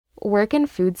Work in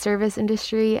food service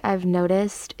industry, I've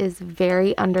noticed, is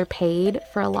very underpaid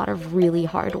for a lot of really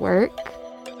hard work.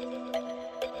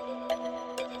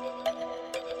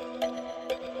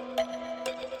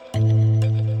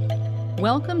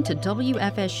 Welcome to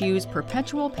WFSU's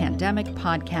Perpetual Pandemic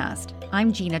Podcast.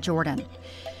 I'm Gina Jordan.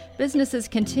 Businesses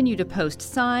continue to post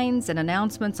signs and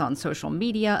announcements on social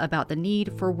media about the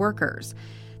need for workers.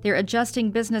 They're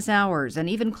adjusting business hours and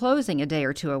even closing a day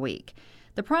or two a week.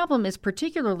 The problem is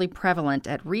particularly prevalent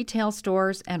at retail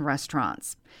stores and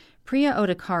restaurants. Priya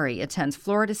Odhikari attends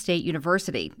Florida State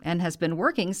University and has been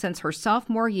working since her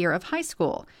sophomore year of high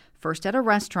school, first at a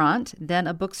restaurant, then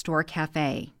a bookstore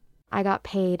cafe. I got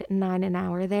paid $9 an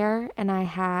hour there, and I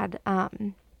had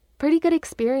pretty good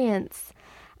experience.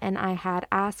 And I had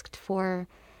asked for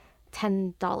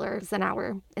 $10 an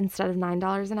hour instead of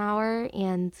 $9 an hour,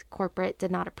 and corporate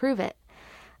did not approve it.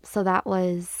 So that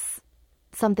was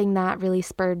something that really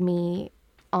spurred me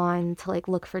on to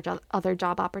look for other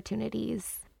job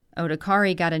opportunities.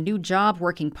 Odhikari got a new job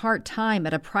working part-time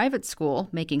at a private school,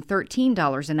 making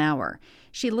 $13 an hour.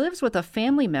 She lives with a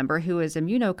family member who is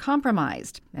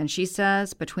immunocompromised, and she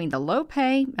says between the low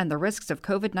pay and the risks of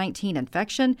COVID-19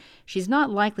 infection, she's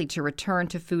not likely to return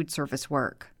to food service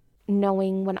work.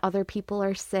 Knowing when other people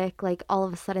are sick, all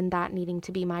of a sudden that needing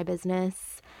to be my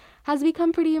business has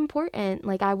become pretty important.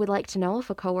 I would like to know if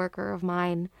a coworker of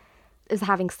mine is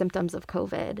having symptoms of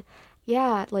COVID.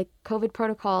 Yeah, COVID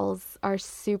protocols are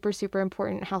super, super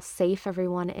important, how safe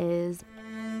everyone is.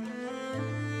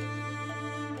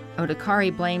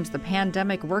 Odhikari blames the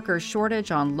pandemic workers' shortage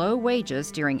on low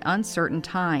wages during uncertain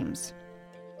times.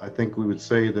 I think we would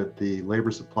say that the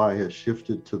labor supply has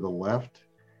shifted to the left,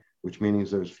 which means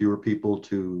there's fewer people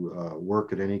to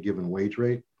work at any given wage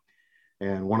rate.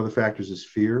 And one of the factors is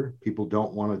fear. People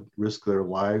don't want to risk their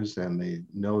lives, and they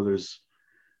know there's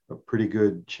a pretty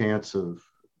good chance of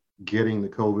getting the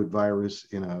COVID virus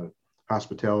in a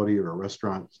hospitality or a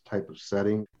restaurant type of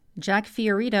setting. Jack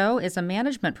Fiorito is a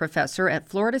management professor at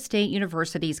Florida State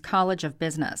University's College of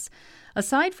Business.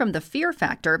 Aside from the fear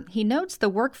factor, he notes the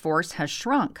workforce has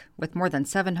shrunk, with more than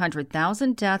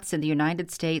 700,000 deaths in the United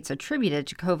States attributed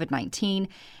to COVID-19,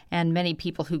 and many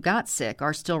people who got sick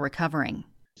are still recovering.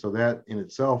 So that in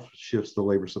itself shifts the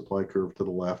labor supply curve to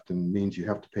the left and means you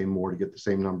have to pay more to get the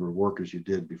same number of workers you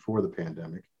did before the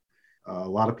pandemic. A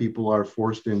lot of people are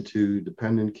forced into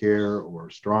dependent care or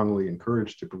strongly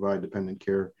encouraged to provide dependent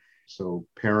care. So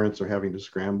parents are having to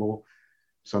scramble.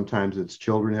 Sometimes it's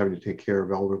children having to take care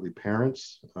of elderly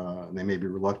parents. And they may be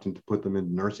reluctant to put them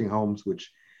in nursing homes, which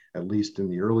at least in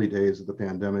the early days of the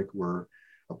pandemic were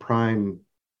a prime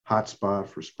hotspot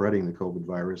for spreading the COVID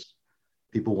virus.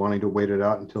 People wanting to wait it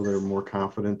out until they're more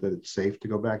confident that it's safe to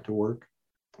go back to work.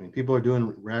 I mean, people are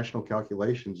doing rational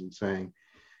calculations and saying,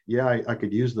 yeah, I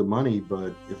could use the money,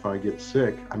 but if I get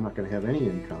sick, I'm not going to have any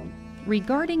income.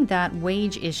 Regarding that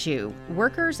wage issue,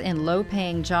 workers in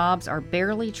low-paying jobs are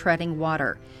barely treading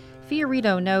water.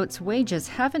 Fiorito notes wages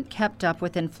haven't kept up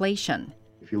with inflation.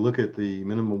 If you look at the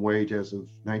minimum wage as of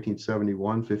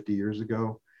 1971, 50 years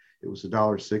ago, it was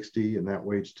 $1.60, and that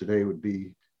wage today would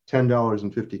be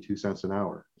 $10.52 an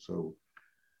hour. So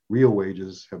real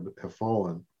wages have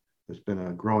fallen. There's been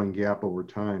a growing gap over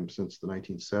time since the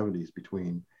 1970s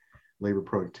between labor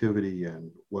productivity and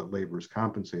what labor is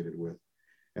compensated with.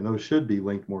 And those should be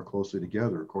linked more closely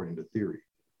together, according to theory.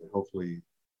 And hopefully,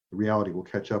 the reality will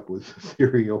catch up with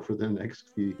theory over the next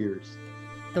few years.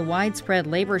 The widespread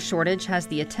labor shortage has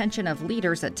the attention of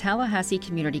leaders at Tallahassee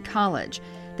Community College.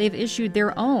 They've issued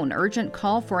their own urgent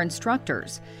call for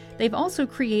instructors. They've also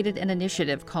created an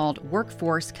initiative called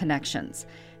Workforce Connections,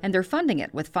 and they're funding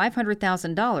it with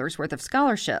 $500,000 worth of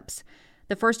scholarships.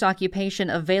 The first occupation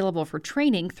available for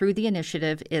training through the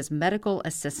initiative is medical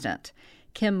assistant.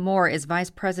 Kim Moore is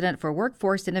Vice President for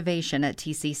Workforce Innovation at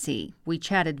TCC. We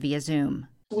chatted via Zoom.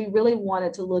 We really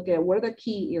wanted to look at what are the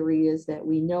key areas that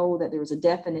we know that there's a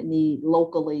definite need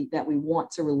locally that we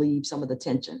want to relieve some of the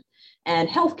tension. And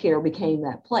healthcare became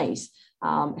that place.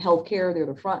 Healthcare, they're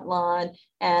the front line.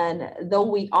 And though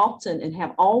we often and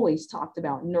have always talked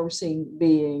about nursing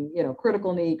being,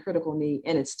 critical need,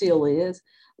 and it still is,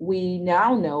 we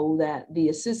now know that the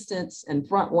assistants and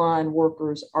frontline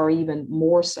workers are even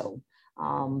more so.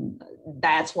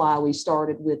 That's why we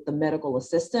started with the medical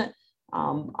assistant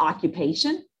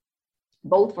occupation,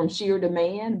 both from sheer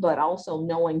demand, but also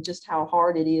knowing just how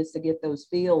hard it is to get those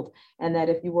filled. And that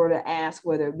if you were to ask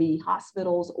whether it be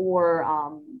hospitals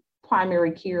or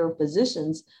primary care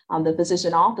physicians, the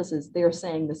physician offices, they're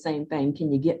saying the same thing.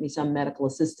 Can you get me some medical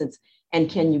assistants, and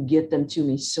can you get them to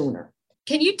me sooner?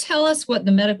 Can you tell us what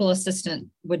the medical assistant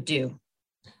would do?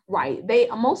 Right. They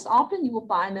most often you will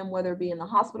find them, whether it be in the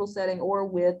hospital setting or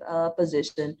with a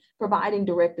physician, providing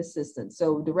direct assistance.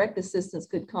 So direct assistance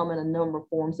could come in a number of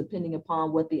forms depending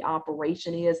upon what the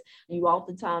operation is. You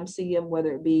oftentimes see them,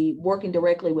 whether it be working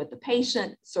directly with the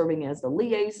patient, serving as the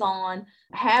liaison,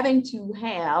 having to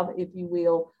have, if you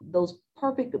will, those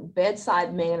perfect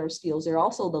bedside manner skills. They're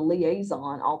also the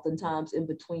liaison, oftentimes in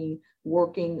between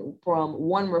working from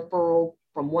one referral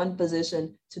from one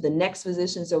physician to the next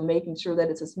physician. So making sure that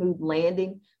it's a smooth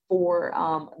landing for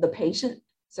the patient.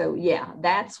 So yeah,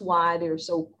 that's why they're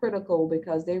so critical,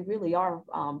 because they really are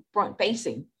front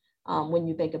facing when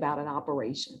you think about an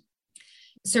operation.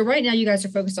 So right now you guys are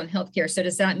focused on healthcare. So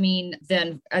does that mean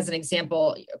then, as an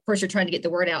example, of course you're trying to get the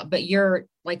word out, but you're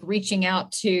like reaching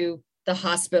out to the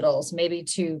hospitals, maybe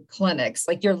to clinics,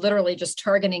 like you're literally just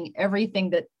targeting everything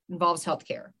that involves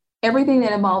healthcare? Everything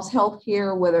that involves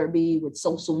healthcare, whether it be with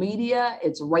social media,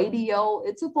 it's radio,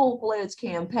 it's a full-fledged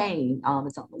campaign.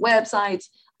 It's on the websites.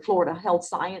 Florida Health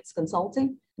Science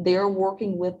Consulting, they're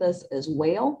working with us as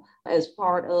well as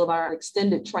part of our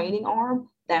extended training arm.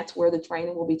 That's where the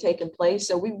training will be taking place.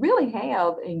 So we really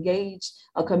have engaged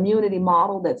a community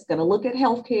model that's going to look at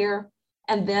healthcare.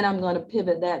 And then I'm going to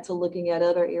pivot that to looking at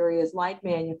other areas like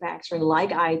manufacturing,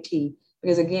 like IT,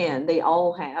 because again, they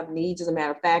all have needs. As a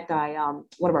matter of fact,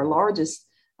 one of our largest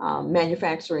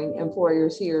manufacturing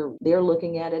employers here, they're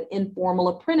looking at an informal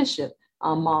apprenticeship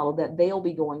model that they'll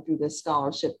be going through this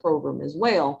scholarship program as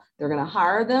well. They're going to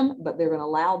hire them, but they're going to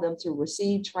allow them to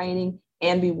receive training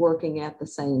and be working at the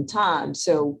same time.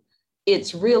 So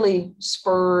it's really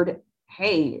spurred,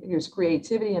 hey, here's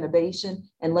creativity, innovation,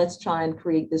 and let's try and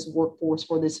create this workforce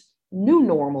for this new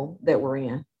normal that we're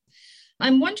in.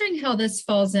 I'm wondering how this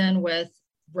falls in with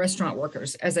restaurant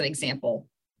workers, as an example.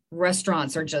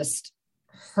 Restaurants are just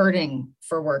hurting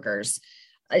for workers.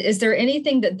 Is there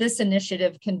anything that this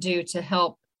initiative can do to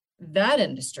help that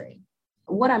industry?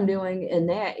 What I'm doing in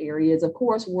that area is, of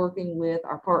course, working with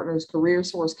our partners,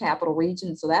 CareerSource Capital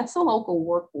Region. So that's the local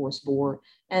workforce board,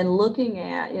 and looking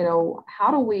at, how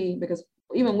do we, because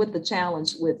even with the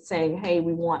challenge with saying, hey,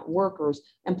 we want workers,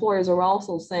 employers are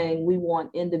also saying we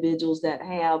want individuals that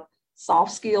have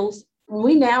soft skills.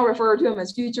 We now refer to them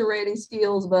as future ready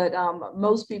skills, but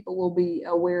most people will be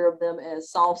aware of them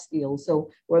as soft skills. So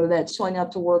whether that's showing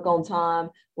up to work on time,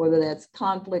 whether that's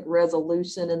conflict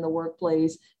resolution in the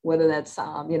workplace, whether that's,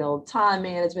 time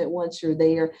management once you're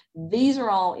there, these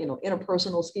are all,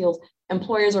 interpersonal skills.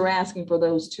 Employers are asking for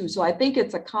those too. So I think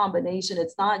it's a combination.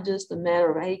 It's not just a matter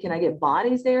of, hey, can I get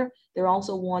bodies there? They're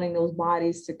also wanting those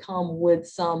bodies to come with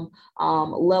some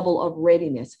level of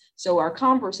readiness. So our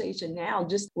conversation now,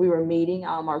 we were meeting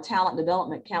our talent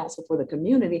development council for the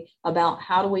community about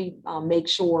how do we make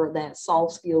sure that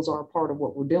soft skills are a part of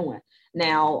what we're doing.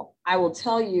 Now, I will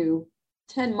tell you,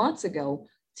 10 months ago,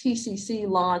 TCC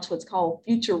launched what's called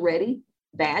Future Ready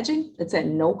badging. It's at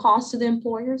no cost to the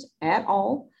employers at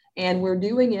all. And we're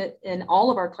doing it in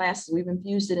all of our classes. We've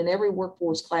infused it in every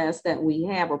workforce class that we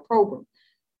have or program.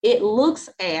 It looks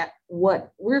at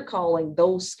what we're calling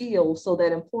those skills so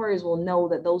that employers will know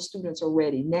that those students are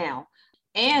ready now,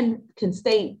 and can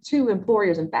state to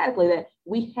employers emphatically that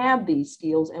we have these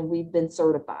skills and we've been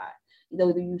certified.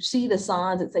 You see the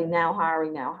signs that say now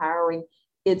hiring.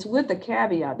 It's with the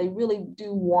caveat, they really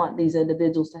do want these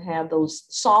individuals to have those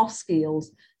soft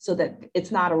skills so that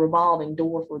it's not a revolving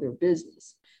door for their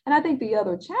business. And I think the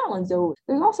other challenge, though,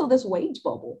 there's also this wage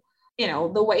bubble.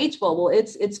 The wage bubble,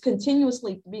 it's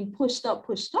continuously being pushed up.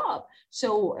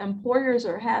 So employers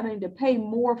are having to pay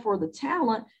more for the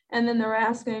talent. And then they're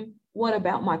asking, what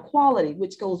about my quality?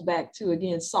 Which goes back to,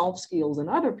 again, soft skills and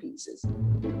other pieces.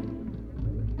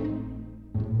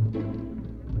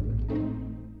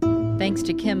 Thanks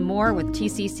to Kim Moore with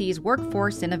TCC's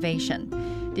Workforce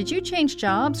Innovation. Did you change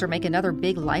jobs or make another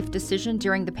big life decision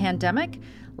during the pandemic?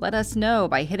 Let us know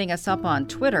by hitting us up on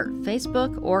Twitter,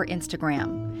 Facebook, or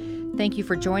Instagram. Thank you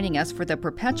for joining us for the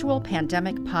Perpetual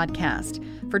Pandemic Podcast.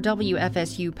 For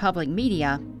WFSU Public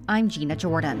Media, I'm Gina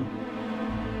Jordan.